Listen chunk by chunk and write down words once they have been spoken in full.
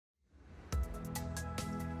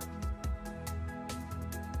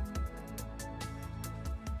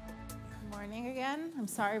morning again. I'm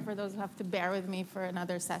sorry for those who have to bear with me for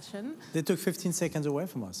another session. They took 15 seconds away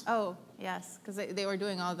from us. Oh, yes, because they were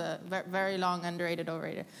doing all the very long, underrated,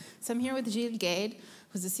 overrated. So I'm here with Gilles Gade,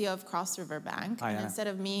 who's the CEO of Cross River Bank. Hi, and Anna. instead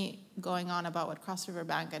of me going on about what Cross River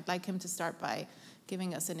Bank, I'd like him to start by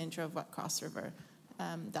giving us an intro of what Cross River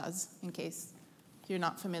does, in case you're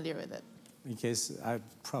not familiar with it. In case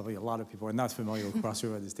probably a lot of people are not familiar with Cross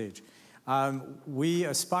River at this stage. We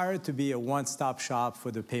aspire to be a one-stop shop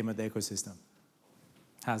for the payment ecosystem.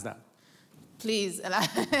 How's that? Please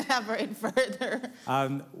elaborate further.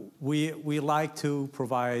 We like to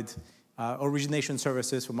provide origination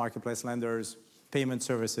services for marketplace lenders, payment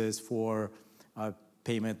services for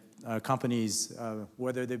payment companies,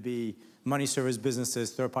 whether they be money service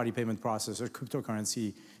businesses, third-party payment processors,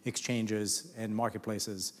 cryptocurrency exchanges, and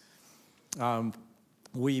marketplaces.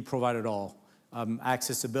 We provide it all.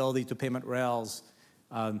 Accessibility to payment rails,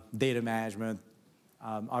 data management,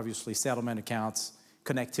 obviously settlement accounts,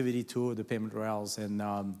 connectivity to the payment rails, and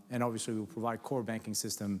obviously we provide core banking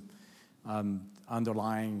system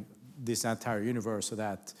underlying this entire universe so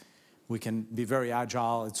that we can be very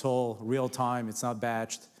agile. It's all real time. It's not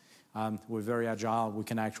batched. We're very agile. We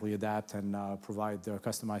can actually adapt and provide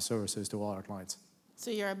customized services to all our clients.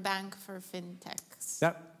 So you're a bank for fintechs.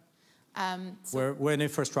 Yep. We're an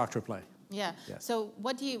infrastructure play. Yeah. Yes. So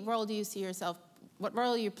what role do you see yourself, what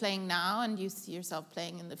role are you playing now, and do you see yourself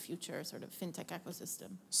playing in the future sort of fintech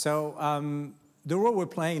ecosystem? So the role we're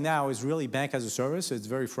playing now is really bank as a service. So it's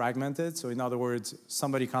very fragmented. So in other words,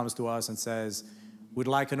 somebody comes to us and says, we'd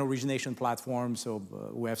like an origination platform. So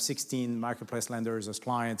we have 16 marketplace lenders as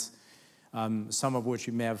clients, some of which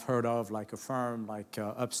you may have heard of, like Affirm, like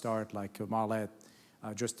Upstart, like Marlet,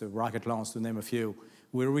 just Rocket Loans, to name a few.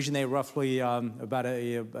 We originate roughly between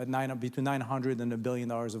 $900 and $1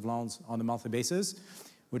 billion of loans on a monthly basis,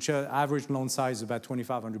 which average loan size is about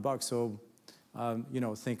 $2,500. So,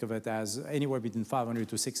 think of it as anywhere between 500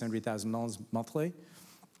 to 600,000 loans monthly.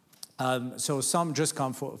 So some just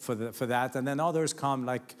come for that, and then others come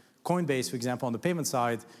like Coinbase, for example, on the payment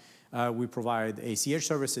side. We provide ACH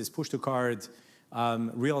services, push to card,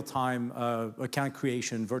 real-time account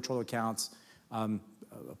creation, virtual accounts,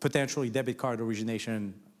 potentially debit card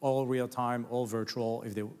origination, all real-time, all virtual,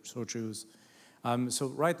 if they so choose. So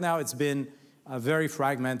right now, it's been very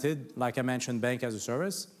fragmented, like I mentioned, bank as a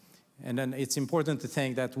service. And then it's important to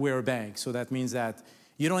think that we're a bank. So that means that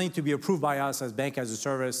you don't need to be approved by us as bank as a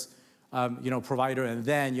service provider, and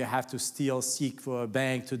then you have to still seek for a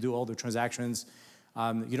bank to do all the transactions.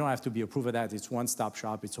 You don't have to be approved of that. It's one-stop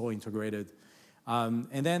shop. It's all integrated.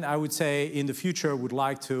 And then I would say in the future, we'd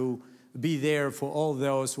like to be there for all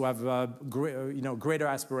those who have greater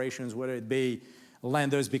aspirations, whether it be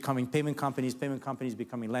lenders becoming payment companies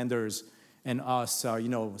becoming lenders, and us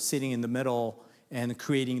sitting in the middle and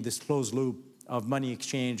creating this closed loop of money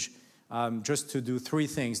exchange just to do three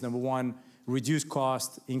things. Number one, reduce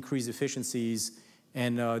cost, increase efficiencies,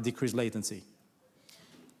 and decrease latency.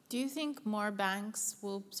 Do you think more banks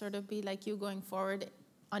will sort of be like you going forward?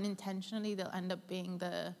 Unintentionally, they'll end up being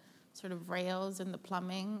the sort of rails and the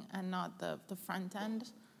plumbing and not the front end?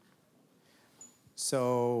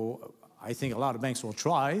 So I think a lot of banks will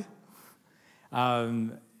try.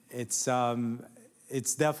 It's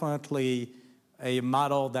definitely a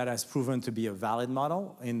model that has proven to be a valid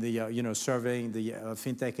model in the serving the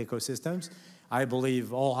fintech ecosystems. I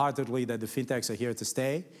believe wholeheartedly that the fintechs are here to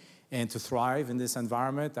stay and to thrive in this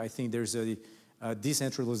environment. I think there's a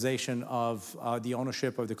decentralization of the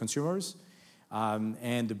ownership of the consumers.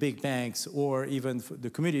 And the big banks, or even the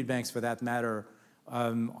community banks for that matter,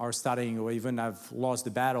 are starting or even have lost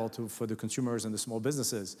the battle for the consumers and the small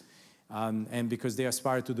businesses. And because they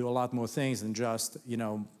aspire to do a lot more things than just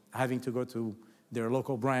having to go to their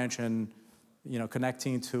local branch and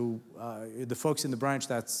connecting to the folks in the branch,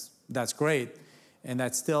 that's great. And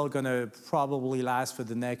that's still going to probably last for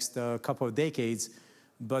the next couple of decades.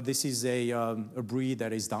 But this is a breed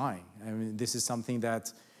that is dying. I mean, this is something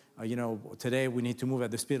that today we need to move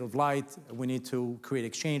at the speed of light. We need to create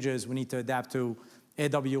exchanges. We need to adapt to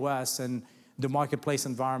AWS and the marketplace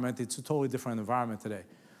environment. It's a totally different environment today.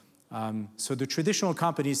 So the traditional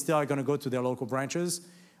companies still are going to go to their local branches.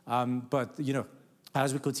 But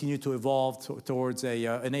as we continue to evolve towards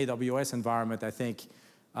an AWS environment, I think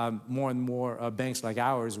more and more banks like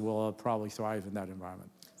ours will probably thrive in that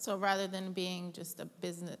environment. So rather than being just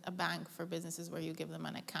a bank for businesses where you give them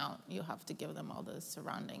an account, you have to give them all the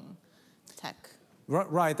surrounding tech.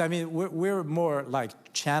 Right. I mean, we're more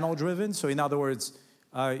like channel driven. So in other words,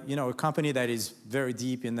 a company that is very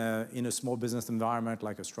deep in a small business environment,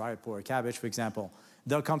 like a Stripe or a Cabbage, for example,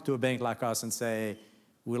 they'll come to a bank like us and say,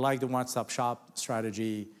 we like the one-stop shop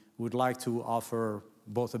strategy. would like to offer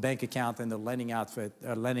both a bank account and a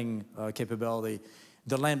lending capability.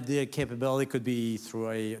 The capability could be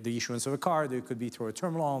through the issuance of a card, it could be through a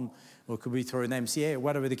term loan, or it could be through an MCA,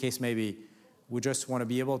 whatever the case may be. We just want to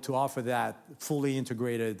be able to offer that fully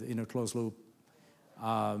integrated in a closed loop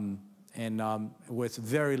with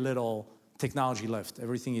very little technology lift.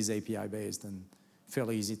 Everything is API-based and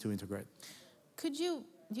fairly easy to integrate.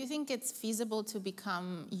 Do you think it's feasible to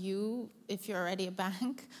become you if you're already a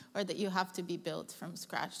bank, or that you have to be built from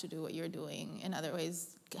scratch to do what you're doing? In other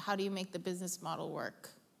ways, how do you make the business model work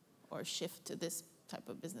or shift to this type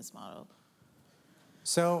of business model?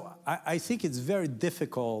 So I think it's very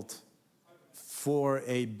difficult for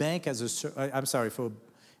a bank as a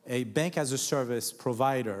service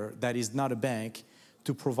provider that is not a bank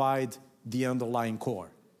to provide the underlying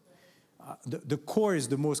core. The core is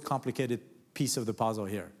the most complicated piece of the puzzle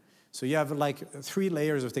here. So you have like 3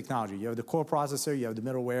 layers of technology. You have the core processor, you have the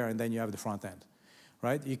middleware, and then you have the front end,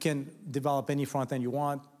 right? You can develop any front end you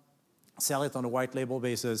want, sell it on a white label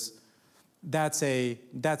basis. That's a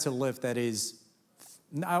lift that is,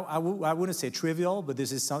 I wouldn't say trivial, but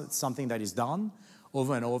this is something that is done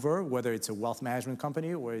over and over, whether it's a wealth management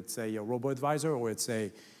company, or it's a robo-advisor, or it's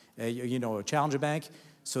a challenger bank.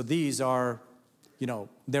 So these are,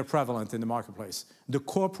 they're prevalent in the marketplace. The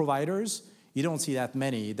core providers, you don't see that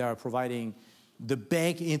many that are providing the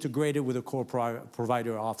bank integrated with a core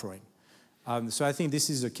provider offering. So I think this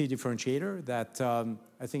is a key differentiator that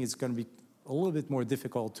I think it's going to be a little bit more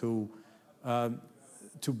difficult to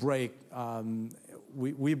break.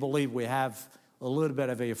 We believe we have a little bit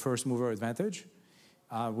of a first mover advantage.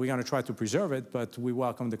 We're going to try to preserve it, but we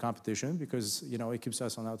welcome the competition because it keeps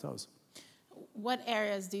us on our toes. What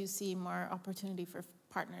areas do you see more opportunity for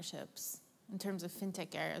partnerships? In terms of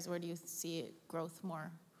fintech areas, where do you see growth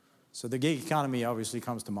more? So the gig economy obviously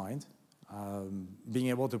comes to mind. Being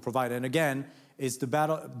able to provide, and again, it's the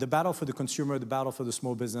battle for the consumer, the battle for the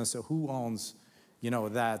small business. So who owns,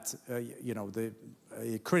 the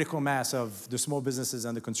critical mass of the small businesses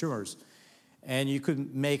and the consumers? And you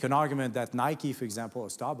could make an argument that Nike, for example, or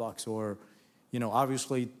Starbucks, or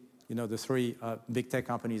obviously, the 3 big tech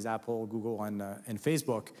companies, Apple, Google, and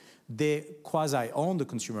Facebook, they quasi-own the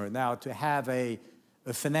consumer. Now, to have a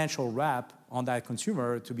financial wrap on that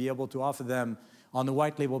consumer, to be able to offer them on a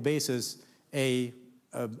white label basis a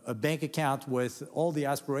bank account with all the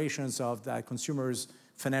aspirations of that consumer's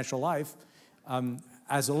financial life,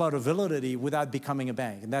 has a lot of validity without becoming a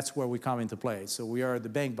bank. And that's where we come into play. So we are the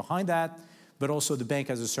bank behind that, but also the bank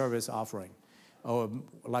as a service offering. Or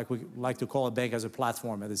like we like to call it, bank as a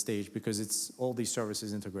platform at this stage, because it's all these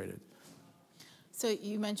services integrated. So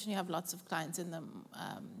you mentioned you have lots of clients in the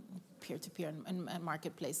peer-to-peer and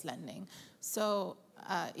marketplace lending. So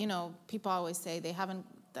people always say they haven't,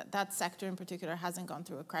 that sector in particular hasn't gone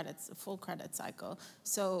through a full credit cycle.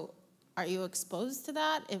 So are you exposed to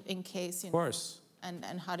that in case? Of course.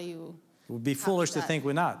 And how do you? It would be foolish to think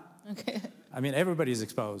we're not. Okay. I mean, everybody's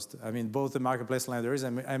exposed. I mean, both the marketplace lenders,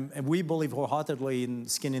 and we believe wholeheartedly in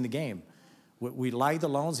skin in the game. We like the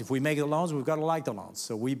loans. If we make the loans, we've got to like the loans.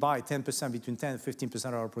 So we buy 10%, between 10 and 15%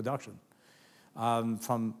 of our production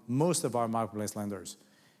from most of our marketplace lenders.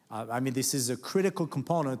 I mean, this is a critical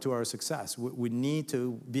component to our success. We need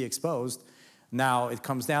to be exposed. Now, it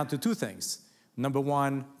comes down to 2 things. Number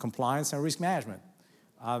 1, compliance and risk management.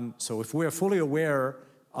 So if we're fully aware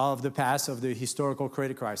of the past of the historical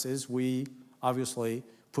credit crisis, we obviously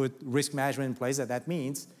put risk management in place. That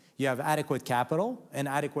means you have adequate capital and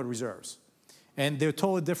adequate reserves. And they're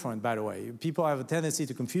totally different, by the way. People have a tendency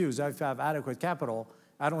to confuse. If I have adequate capital,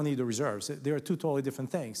 I don't need the reserves. They are 2 totally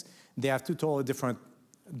different things. They have 2 totally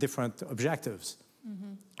different objectives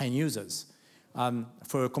and uses.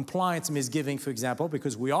 For compliance misgiving, for example,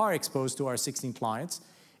 because we are exposed to our 16 clients,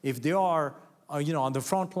 if they are on the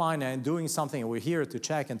front line and doing something, we're here to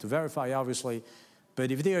check and to verify, obviously. But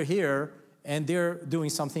if they're here and they're doing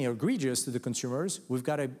something egregious to the consumers, we've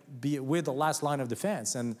got to be with the last line of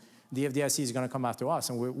defense. And the FDIC is going to come after us.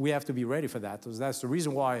 And we have to be ready for that. So that's the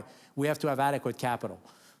reason why we have to have adequate capital.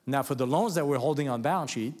 Now, for the loans that we're holding on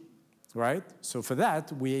balance sheet, right? So for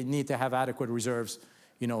that, we need to have adequate reserves,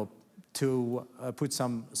 to put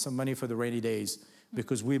some money for the rainy days,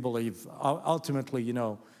 because we believe ultimately,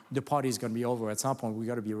 the party is going to be over at some point. We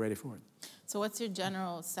got to be ready for it. So what's your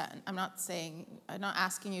general set? I'm not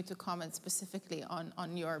asking you to comment specifically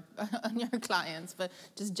on your clients, but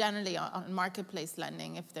just generally on marketplace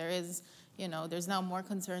lending. If there is, there's now more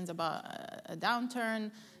concerns about a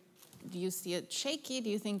downturn. Do you see it shaky? Do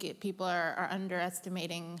you think people are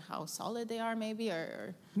underestimating how solid they are, maybe,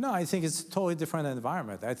 or? No, I think it's a totally different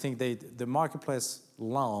environment. I think the marketplace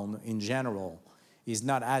loan in general is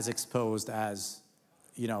not as exposed as,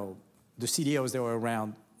 you know, the CDOs that were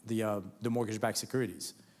around the mortgage-backed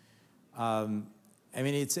securities. I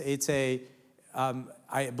mean,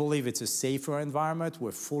 I believe it's a safer environment.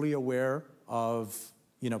 We're fully aware of,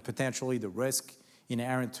 you know, potentially the risk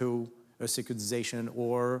inherent to a securitization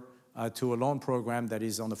or to a loan program that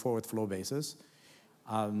is on a forward flow basis.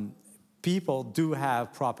 People do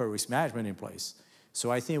have proper risk management in place.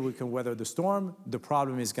 So I think we can weather the storm. The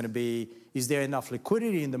problem is going to be, is there enough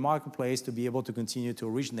liquidity in the marketplace to be able to continue to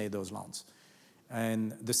originate those loans?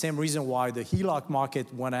 And the same reason why the HELOC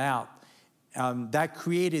market went out, that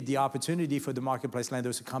created the opportunity for the marketplace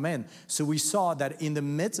lenders to come in. So we saw that in the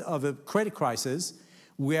midst of a credit crisis,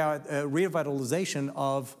 we are a revitalization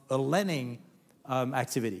of a lending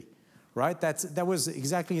activity, right? That was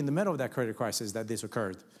exactly in the middle of that credit crisis that this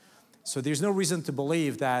occurred. So there's no reason to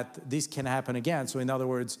believe that this can happen again. So in other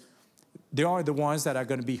words, there are the ones that are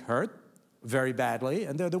going to be hurt very badly,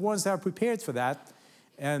 and they're the ones that are prepared for that,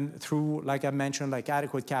 and through, like I mentioned, like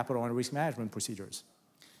adequate capital and risk management procedures.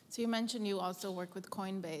 So you mentioned you also work with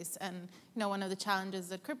Coinbase, and you know one of the challenges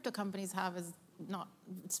that crypto companies have is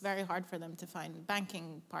it's very hard for them to find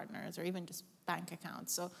banking partners or even just bank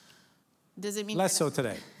accounts. So does it mean less so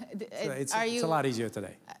today? It's a lot easier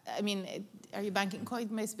today. I mean, are you banking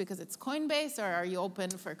Coinbase because it's Coinbase, or are you open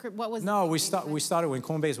for crypto? What was no? We started when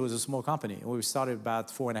Coinbase was a small company. We started about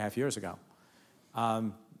 4.5 years ago,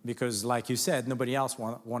 because, like you said, nobody else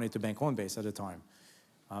wanted to bank Coinbase at the time.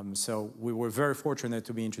 So we were very fortunate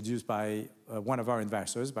to be introduced by one of our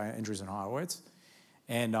investors, by Andreessen Horowitz,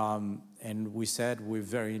 and we said we're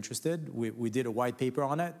very interested. We did a white paper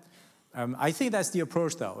on it. I think that's the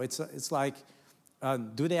approach, though. It's like,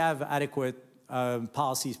 do they have adequate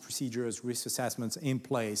policies, procedures, risk assessments in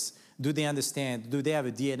place? Do they understand? Do they have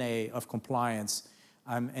a DNA of compliance?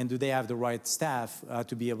 And do they have the right staff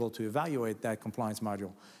to be able to evaluate that compliance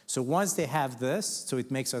module? So once they have this, so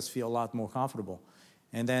it makes us feel a lot more comfortable.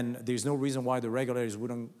 And then there's no reason why the regulators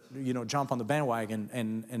wouldn't, you know, jump on the bandwagon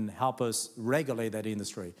and help us regulate that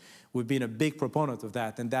industry. We've been a big proponent of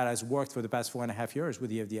that, and that has worked for the past 4.5 years with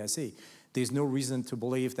the FDIC. There's no reason to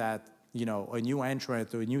believe that, you know, a new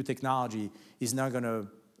entrant or a new technology is not going to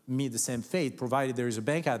meet the same fate, provided there is a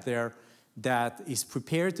bank out there that is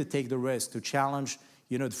prepared to take the risk to challenge,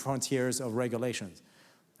 you know, the frontiers of regulations.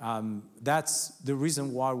 That's the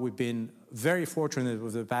reason why we've been very fortunate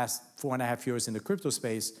over the past 4.5 years in the crypto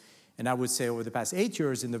space, and I would say over the past 8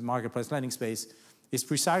 years in the marketplace lending space, is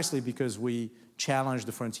precisely because we challenged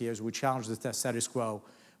the frontiers, we challenged the status quo.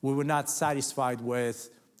 We were not satisfied with,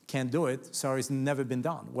 can't do it, sorry, it's never been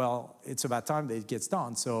done. Well, it's about time that it gets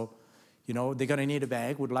done. So, you know, they're gonna need a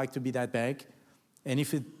bank, would like to be that bank, and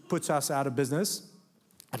if it puts us out of business,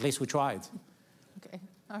 at least we tried. Okay,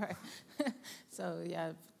 all right. So,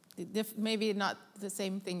 yeah. Maybe not the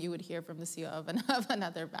same thing you would hear from the CEO of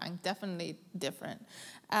another bank, definitely different.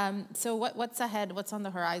 So what's ahead, what's on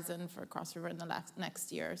the horizon for Cross River in the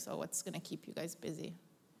next year? So what's going to keep you guys busy?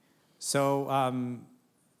 So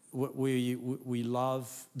we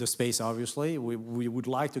love the space, obviously. We would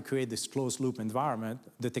like to create this closed loop environment.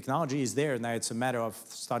 The technology is there, now it's a matter of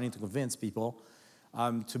starting to convince people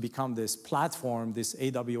to become this platform, this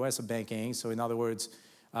AWS of banking. So in other words,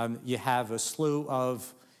 you have a slew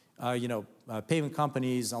of payment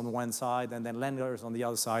companies on one side and then lenders on the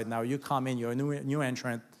other side. Now you come in, you're a new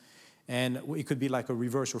entrant, and it could be like a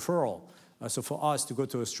reverse referral. So for us to go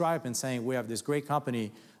to a Stripe and saying, we have this great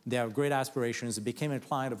company, they have great aspirations, they became a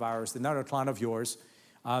client of ours, they're not a client of yours.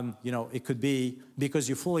 It could be because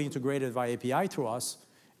you're fully integrated via API through us,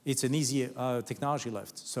 it's an easy technology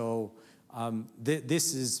lift. So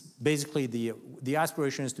this is basically the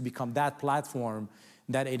aspiration is to become that platform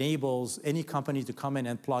that enables any company to come in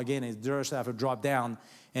and plug in and just have a drop down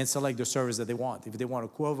and select the service that they want. If they want a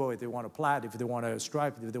Quovo, if they want a Plaid, if they want a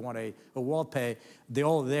Stripe, if they want a WorldPay, they're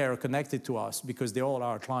all there connected to us because they all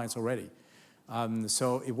are our clients already.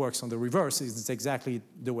 So it works on the reverse. It's exactly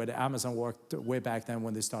the way that Amazon worked way back then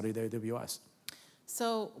when they started AWS.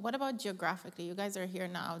 So what about geographically? You guys are here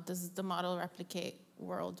now. Does the model replicate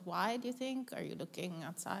worldwide, you think? Are you looking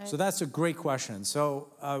outside? So that's a great question. So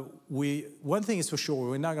one thing is for sure,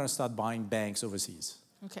 we're not going to start buying banks overseas.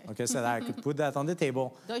 Okay, so I could put that on the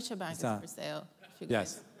table. Deutsche Bank is for sale.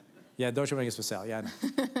 Yes. Yeah, Deutsche Bank is for sale, yeah.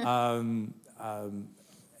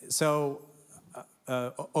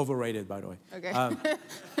 Overrated, by the way. Okay.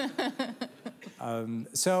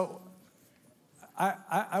 So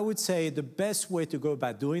I would say the best way to go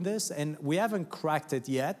about doing this, and we haven't cracked it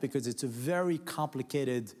yet because it's a very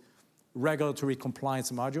complicated regulatory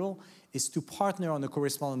compliance module, is to partner on the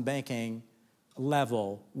correspondent banking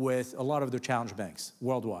level with a lot of the challenger banks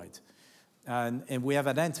worldwide. And we have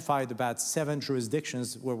identified about 7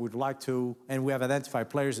 jurisdictions where we'd like to, and we have identified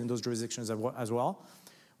players in those jurisdictions as well,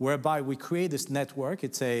 whereby we create this network.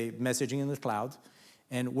 It's a messaging in the cloud,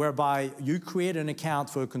 and whereby you create an account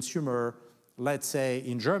for a consumer, let's say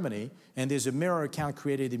in Germany, and there's a mirror account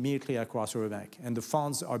created immediately across your bank, and the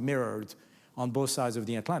funds are mirrored on both sides of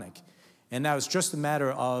the Atlantic. And now it's just a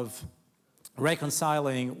matter of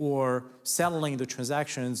reconciling or settling the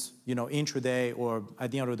transactions, intraday or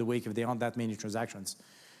at the end of the week if there aren't that many transactions.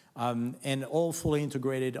 And all fully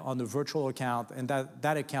integrated on the virtual account, and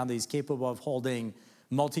that account is capable of holding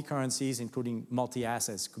multi-currencies, including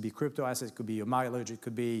multi-assets. It could be crypto assets, it could be your mileage, it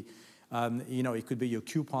could be, it could be your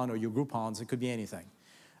coupon or your Groupons, it could be anything.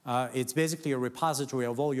 It's basically a repository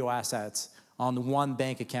of all your assets on one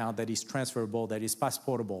bank account that is transferable, that is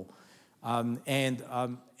passportable. And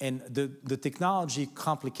the technology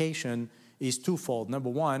complication is twofold. Number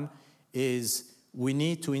one is we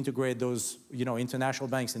need to integrate those, international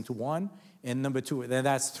banks into one. And number two, then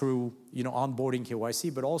that's through, onboarding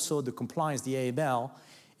KYC, but also the compliance, the AML,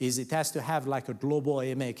 is it has to have like a global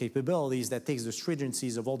AML capabilities that takes the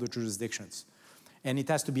stringencies of all the jurisdictions. And it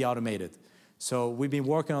has to be automated. So we've been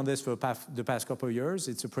working on this for the past couple of years.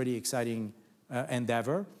 It's a pretty exciting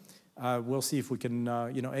endeavor. We'll see if we can,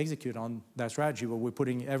 execute on that strategy, but we're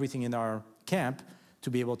putting everything in our camp to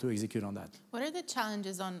be able to execute on that. What are the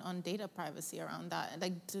challenges on data privacy around that?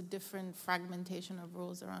 Like the different fragmentation of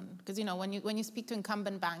rules around, because when you speak to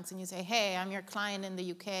incumbent banks and you say, hey, I'm your client in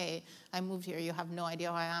the UK, I moved here, you have no idea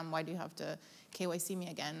who I am, why do you have to KYC me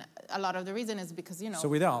again? A lot of the reason is because, So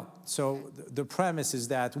we don't. So the premise is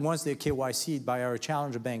that once they're KYC'd by our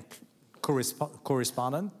challenger bank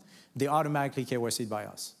correspondent, they automatically KYC'd by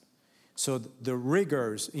us. So the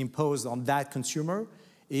rigors imposed on that consumer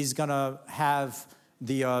is going to have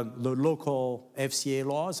the local FCA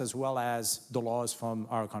laws as well as the laws from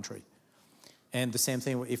our country. And the same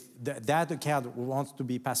thing, if that account wants to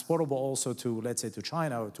be passportable also to, let's say, to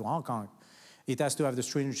China or to Hong Kong, it has to have the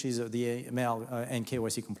stringencies of the AML and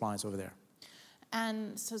KYC compliance over there.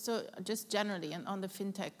 And so just generally, and on the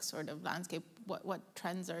fintech sort of landscape, what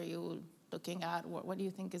trends are you looking at? What do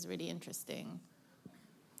you think is really interesting?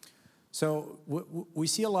 So we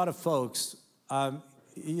see a lot of folks,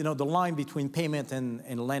 the line between payment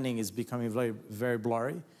and lending is becoming very, very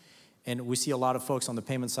blurry. And we see a lot of folks on the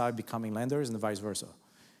payment side becoming lenders and vice versa.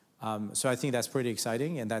 So I think that's pretty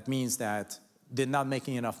exciting. And that means that they're not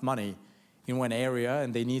making enough money in one area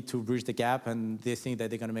and they need to bridge the gap and they think that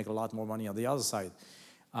they're going to make a lot more money on the other side.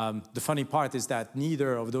 The funny part is that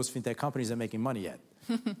neither of those fintech companies are making money yet,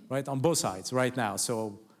 right? On both sides right now.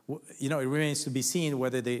 So it remains to be seen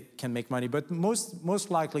whether they can make money. But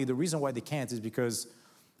most likely the reason why they can't is because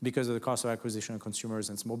of the cost of acquisition of consumers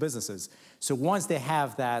and small businesses. So once they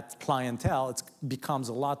have that clientele, it becomes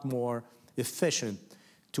a lot more efficient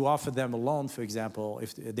to offer them a loan, for example,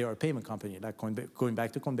 if they're a payment company, like going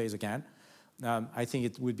back to Coinbase again. I think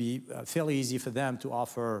it would be fairly easy for them to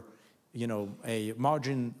offer a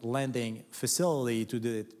margin lending facility to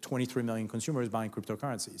the 23 million consumers buying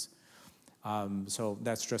cryptocurrencies. So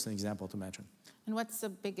that's just an example to mention. And what's the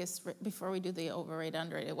biggest, before we do the overrated,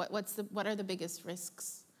 underrated, what are the biggest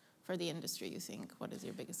risks for the industry, you think? What is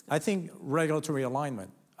your biggest concern? I think regulatory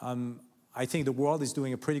alignment. I think the world is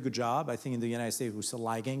doing a pretty good job. I think in the United States we're still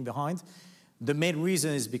lagging behind. The main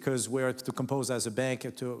reason is because we're composed as a bank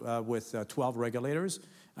with 12 regulators.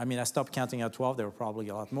 I mean, I stopped counting at 12. There were probably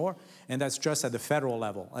a lot more. And that's just at the federal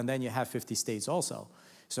level. And then you have 50 states also.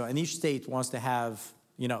 So, and each state wants to have,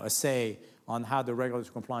 a say on how the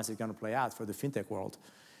regulatory compliance is going to play out for the fintech world.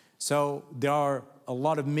 So there are a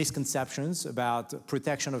lot of misconceptions about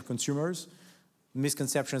protection of consumers.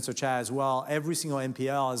 Misconceptions such as, well, every single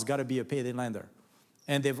NPL has got to be a payday lender.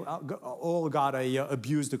 And they've all got to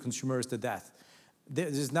abuse the consumers to death.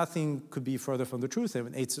 There's nothing could be further from the truth.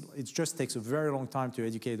 It just takes a very long time to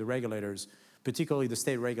educate the regulators, particularly the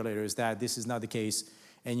state regulators, that this is not the case.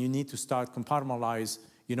 And you need to start compartmentalize,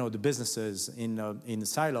 the businesses in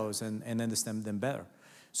silos and understand them better.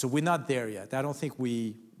 So we're not there yet. I don't think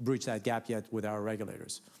we bridged that gap yet with our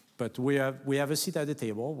regulators. But we have a seat at the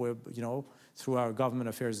table. We're, through our government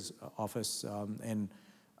affairs office, and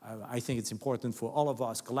I think it's important for all of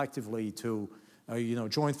us collectively to,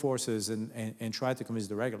 join forces and try to convince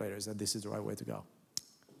the regulators that this is the right way to go.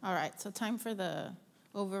 All right, so time for the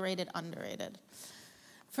overrated, underrated.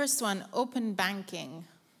 First one, open banking.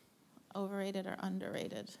 Overrated or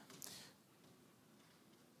underrated?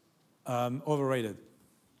 Overrated.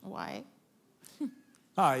 Why?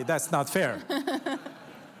 That's not fair.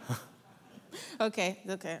 Okay.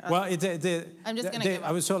 Well, I'm just going to give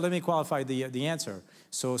up. So let me qualify the answer.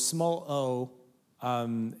 So small o,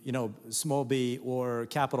 small b or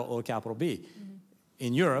capital B.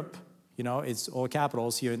 In Europe, it's all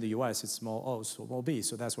capitals. Here in the US, it's small o, small b.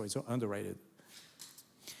 So that's why it's underrated.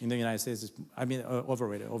 In the United States,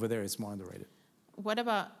 overrated. Over there, it's more underrated. What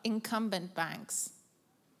about incumbent banks?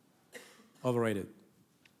 Overrated.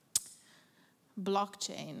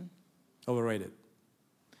 Blockchain. Overrated.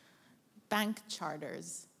 Bank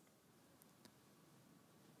charters.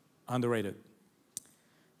 Underrated.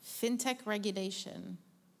 Fintech regulation.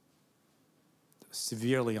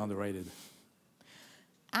 Severely underrated.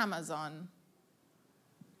 Amazon.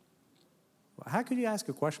 How could you ask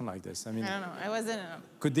a question like this? I don't know. I wasn't.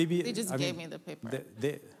 Could they be? They just gave me the paper.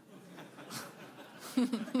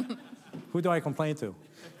 Who do I complain to?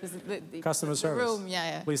 Customer service. Room,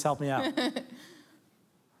 yeah. Please help me out.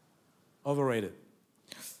 Overrated.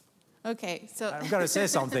 Okay, so I've got to say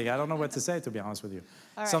something. I don't know what to say, to be honest with you.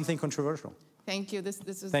 All right. Something controversial. Thank you. This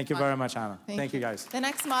was Thank you fun. very much, Anna. Thank you, guys. The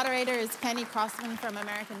next moderator is Penny Crossman from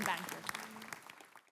American Banker.